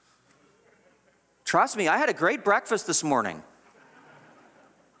 Trust me. I had a great breakfast this morning.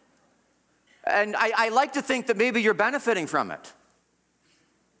 And I like to think that maybe you're benefiting from it.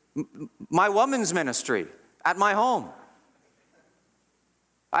 My woman's ministry at my home.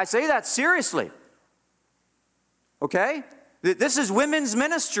 I say that seriously. Okay? This is women's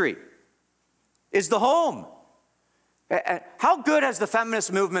ministry. Is the home. How good has the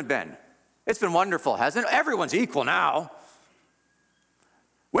feminist movement been? It's been wonderful, hasn't it? Everyone's equal now.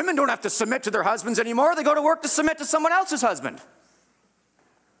 Women don't have to submit to their husbands anymore. They go to work to submit to someone else's husband.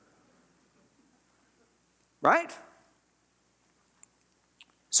 Right?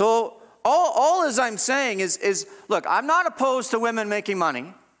 So all as I'm saying is, look, I'm not opposed to women making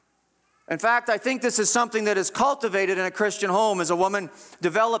money. In fact, I think this is something that is cultivated in a Christian home as a woman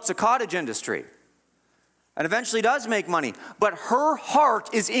develops a cottage industry and eventually does make money. But her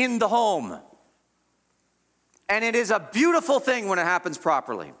heart is in the home. And it is a beautiful thing when it happens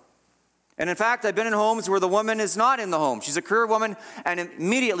properly. And in fact, I've been in homes where the woman is not in the home. She's a career woman, and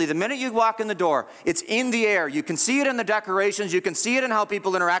immediately, the minute you walk in the door, it's in the air. You can see it in the decorations. You can see it in how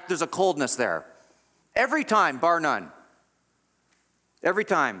people interact. There's a coldness there. Every time, bar none. Every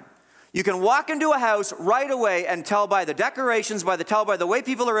time. You can walk into a house right away and tell by the decorations, tell by the way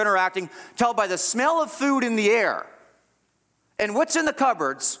people are interacting, tell by the smell of food in the air, and what's in the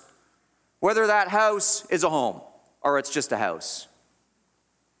cupboards, whether that house is a home or it's just a house.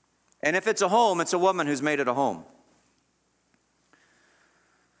 And if it's a home, it's a woman who's made it a home.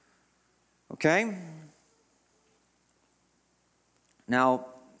 Okay? Now,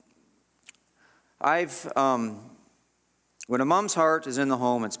 when a mom's heart is in the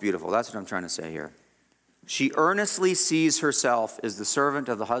home, it's beautiful. That's what I'm trying to say here. She earnestly sees herself as the servant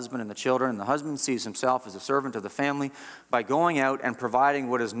of the husband and the children, and the husband sees himself as the servant of the family by going out and providing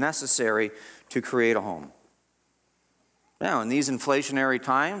what is necessary to create a home. Now, in these inflationary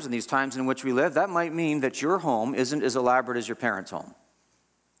times, and these times in which we live, that might mean that your home isn't as elaborate as your parents' home.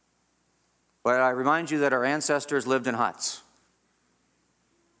 But I remind you that our ancestors lived in huts.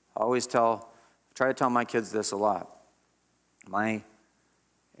 I try to tell my kids this a lot. My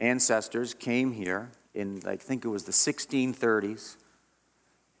ancestors came here in, I think it was the 1630s,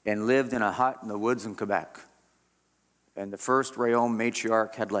 and lived in a hut in the woods in Quebec. And the first Rayom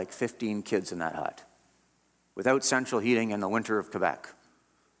matriarch had like 15 kids in that hut, without central heating in the winter of Quebec.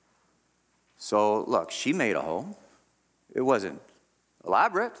 So, look, she made a home. It wasn't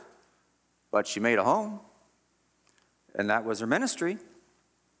elaborate, but she made a home. And that was her ministry.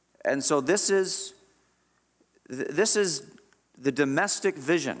 And so this is the domestic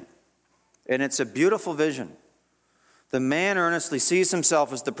vision. And it's a beautiful vision. The man earnestly sees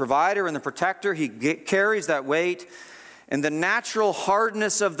himself as the provider and the protector. He carries that weight. And the natural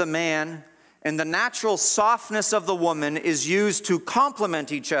hardness of the man and the natural softness of the woman is used to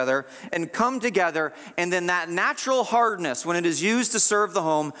complement each other and come together. And then that natural hardness, when it is used to serve the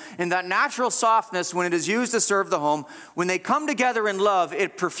home, and that natural softness, when it is used to serve the home, when they come together in love,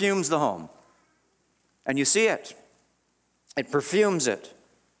 it perfumes the home. And you see it. It perfumes it.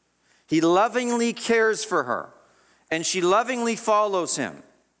 He lovingly cares for her, and she lovingly follows him.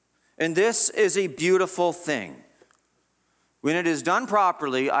 And this is a beautiful thing. When it is done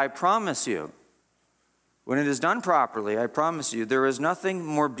properly, I promise you, there is nothing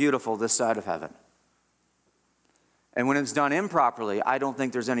more beautiful this side of heaven. And when it's done improperly, I don't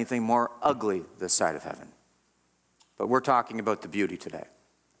think there's anything more ugly this side of heaven. But we're talking about the beauty today.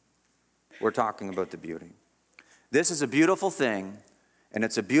 We're talking about the beauty. This is a beautiful thing, and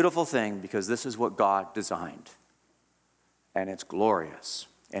it's a beautiful thing because this is what God designed. And it's glorious.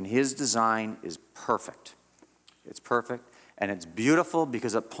 And his design is perfect. It's perfect. And it's beautiful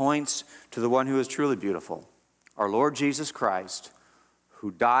because it points to the one who is truly beautiful, our Lord Jesus Christ, who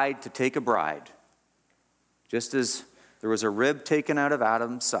died to take a bride. Just as there was a rib taken out of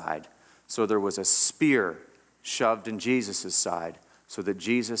Adam's side, so there was a spear shoved in Jesus' side so that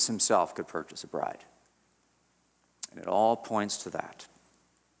Jesus himself could purchase a bride. And it all points to that.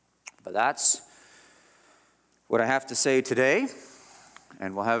 But that's what I have to say today.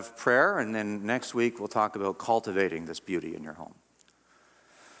 And we'll have prayer, and then next week we'll talk about cultivating this beauty in your home.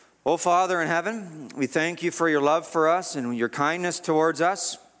 Oh, Father in heaven, we thank you for your love for us and your kindness towards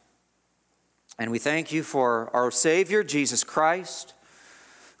us. And we thank you for our Savior, Jesus Christ,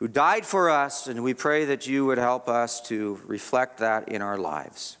 who died for us, and we pray that you would help us to reflect that in our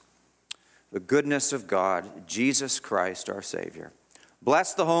lives. The goodness of God, Jesus Christ, our Savior.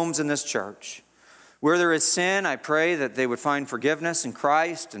 Bless the homes in this church. Where there is sin, I pray that they would find forgiveness in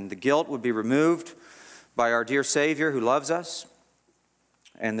Christ and the guilt would be removed by our dear Savior who loves us.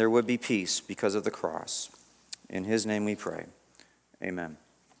 And there would be peace because of the cross. In his name we pray. Amen.